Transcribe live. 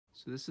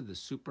So this is the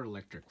Super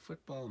Electric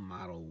Football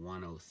Model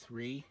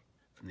 103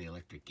 from the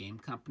Electric Game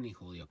Company,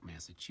 Holyoke,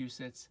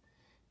 Massachusetts.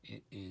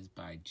 It is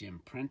by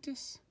Jim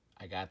Prentice.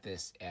 I got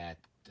this at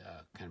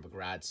kind of a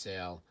garage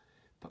sale.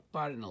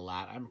 Bought it in a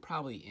lot. I'm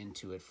probably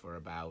into it for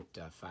about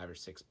 $5 or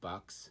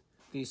 $6.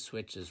 These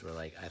switches were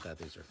like, I thought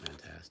these were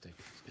fantastic.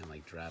 It's kind of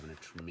like driving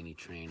a mini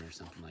train or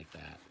something like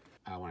that.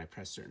 When I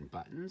press certain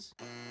buttons,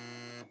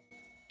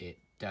 it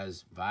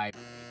does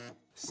vibrate.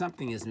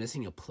 Something is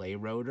missing, a play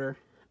rotor.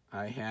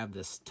 I have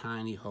this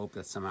tiny hope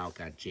that somehow it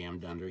got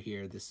jammed under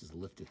here. This is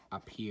lifted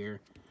up here,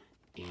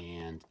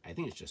 and I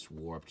think it's just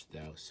warped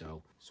though.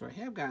 So I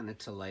have gotten it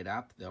to light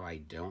up, though I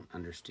don't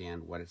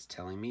understand what it's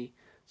telling me.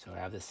 So I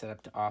have this set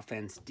up to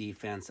offense,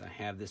 defense. I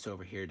have this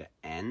over here to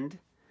end,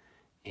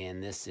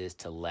 and this is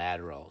to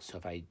lateral. So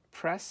if I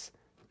press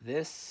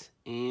this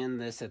and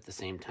this at the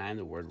same time,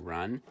 the word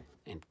run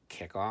and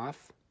kick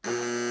off,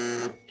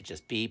 it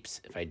just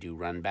beeps. If I do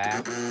run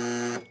back,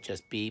 it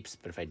just beeps.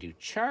 But if I do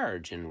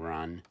charge and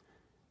run,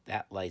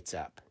 that lights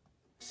up.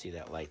 See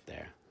that light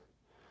there?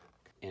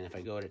 And if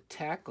I go to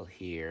tackle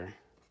here,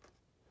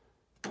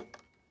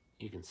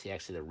 you can see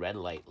actually the red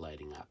light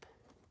lighting up.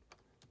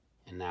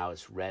 And now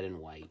it's red and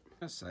white.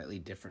 A slightly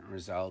different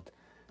result.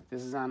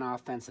 This is on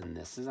offense and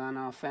this is on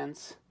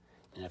offense.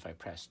 And if I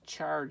press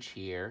charge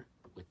here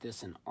with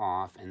this and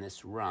off and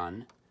this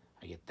run,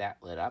 I get that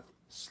lit up.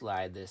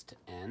 Slide this to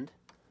end.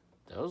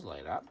 Those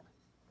light up.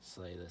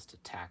 Slide this to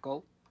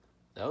tackle.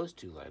 Those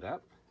two light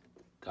up.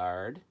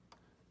 Guard.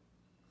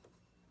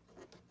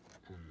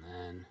 And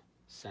then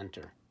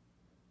center.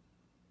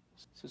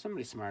 So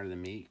somebody smarter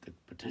than me could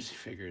potentially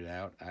figure it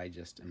out. I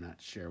just am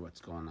not sure what's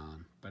going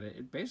on. But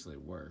it basically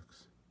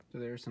works. So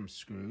there are some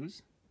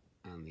screws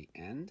on the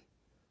end.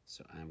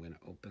 So I'm going to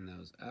open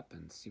those up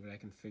and see what I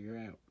can figure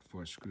out.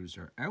 4 screws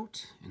are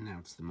out. And now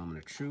it's the moment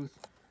of truth.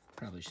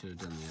 Probably should have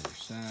done the other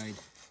side.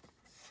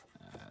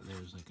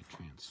 There's like a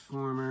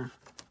transformer.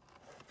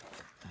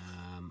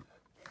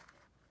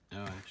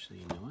 Oh, actually,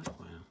 you know what?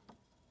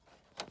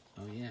 Wow.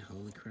 Oh, yeah,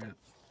 holy crap.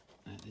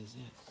 That is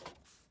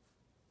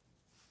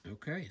it.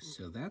 Okay,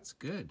 so that's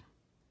good.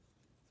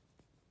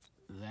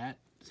 That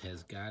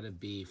has got to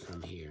be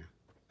from here.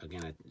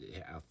 Again,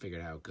 I'll figure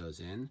out how it goes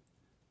in,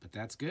 but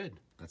that's good.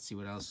 Let's see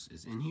what else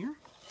is in here.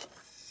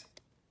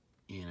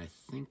 And I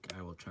think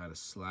I will try to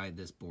slide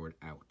this board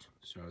out.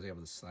 So I was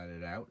able to slide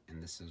it out,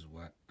 and this is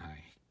what I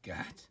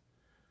got.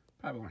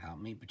 Probably won't help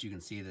me, but you can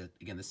see that,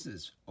 again, this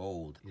is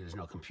old. There's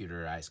no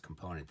computerized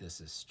component. This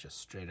is just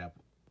straight up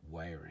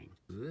wiring.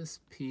 This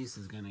piece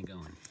is gonna go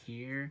in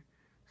here.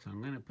 So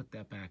I'm gonna put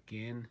that back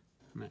in.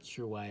 I'm not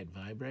sure why it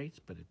vibrates,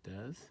 but it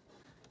does.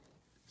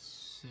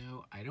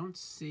 So I don't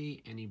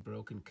see any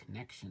broken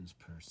connections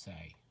per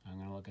se. I'm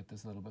gonna look at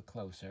this a little bit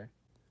closer.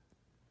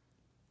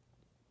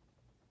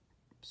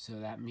 So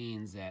that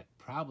means that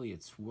probably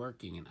it's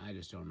working and I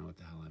just don't know what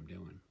the hell I'm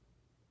doing.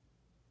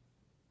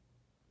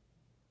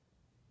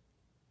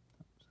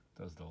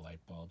 Those are the light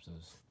bulbs.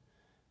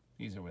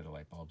 These are where the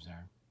light bulbs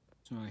are.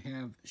 So I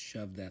have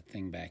shoved that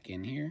thing back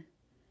in here.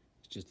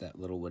 It's just that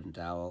little wooden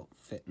dowel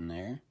fit in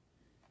there.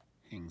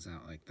 Hangs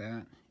out like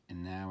that.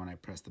 And now when I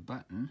press the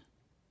button,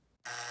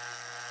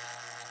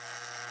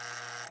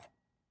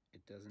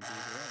 it doesn't do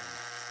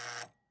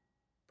well.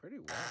 Pretty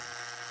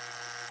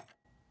well.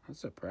 That's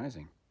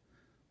surprising.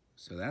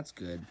 So that's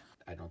good.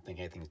 I don't think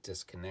anything's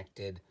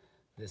disconnected.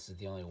 This is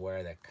the only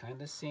wire that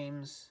kind of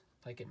seems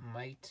like it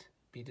might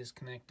be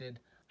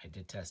disconnected. I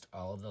did test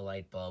all of the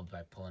light bulbs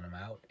by pulling them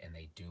out, and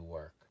they do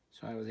work.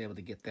 So I was able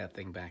to get that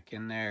thing back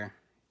in there,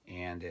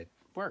 and it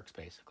works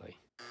basically.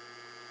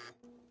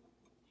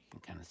 You can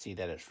kind of see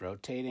that it's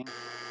rotating,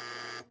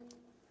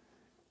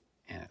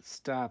 and it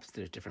stops.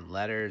 There's different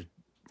letters,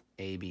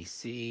 A, B,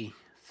 C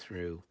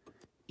through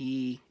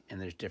E,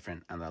 and there's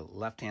different, on the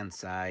left-hand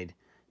side,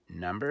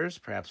 numbers,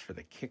 perhaps for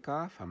the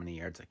kickoff, how many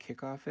yards a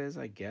kickoff is,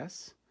 I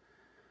guess.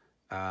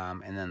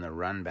 And then the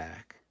run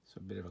back. So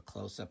a bit of a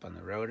close-up on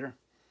the rotor.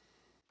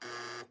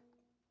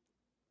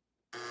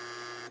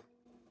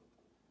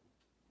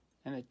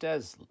 And it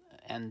does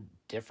end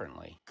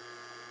differently.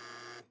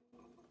 You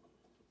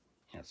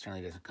know, it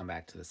certainly doesn't come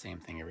back to the same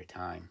thing every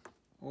time.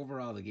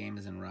 Overall, the game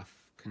is in rough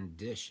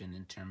condition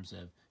in terms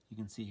of, you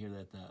can see here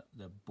that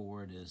the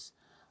board is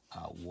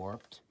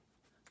warped.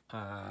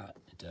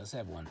 It does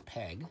have one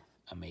peg,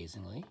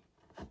 amazingly.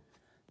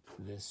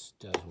 This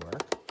does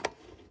work.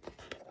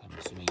 I'm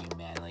assuming you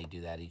manually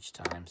do that each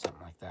time,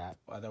 something like that.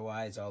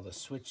 Otherwise, all the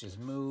switches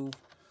move.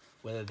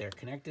 Whether they're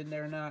connected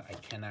or not, I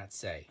cannot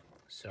say.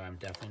 So I'm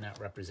definitely not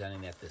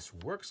representing that this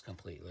works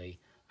completely.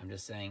 I'm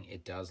just saying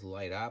it does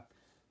light up.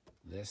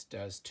 This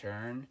does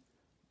turn.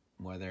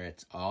 Whether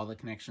it's all the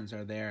connections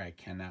are there, I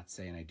cannot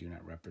say, and I do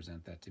not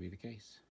represent that to be the case.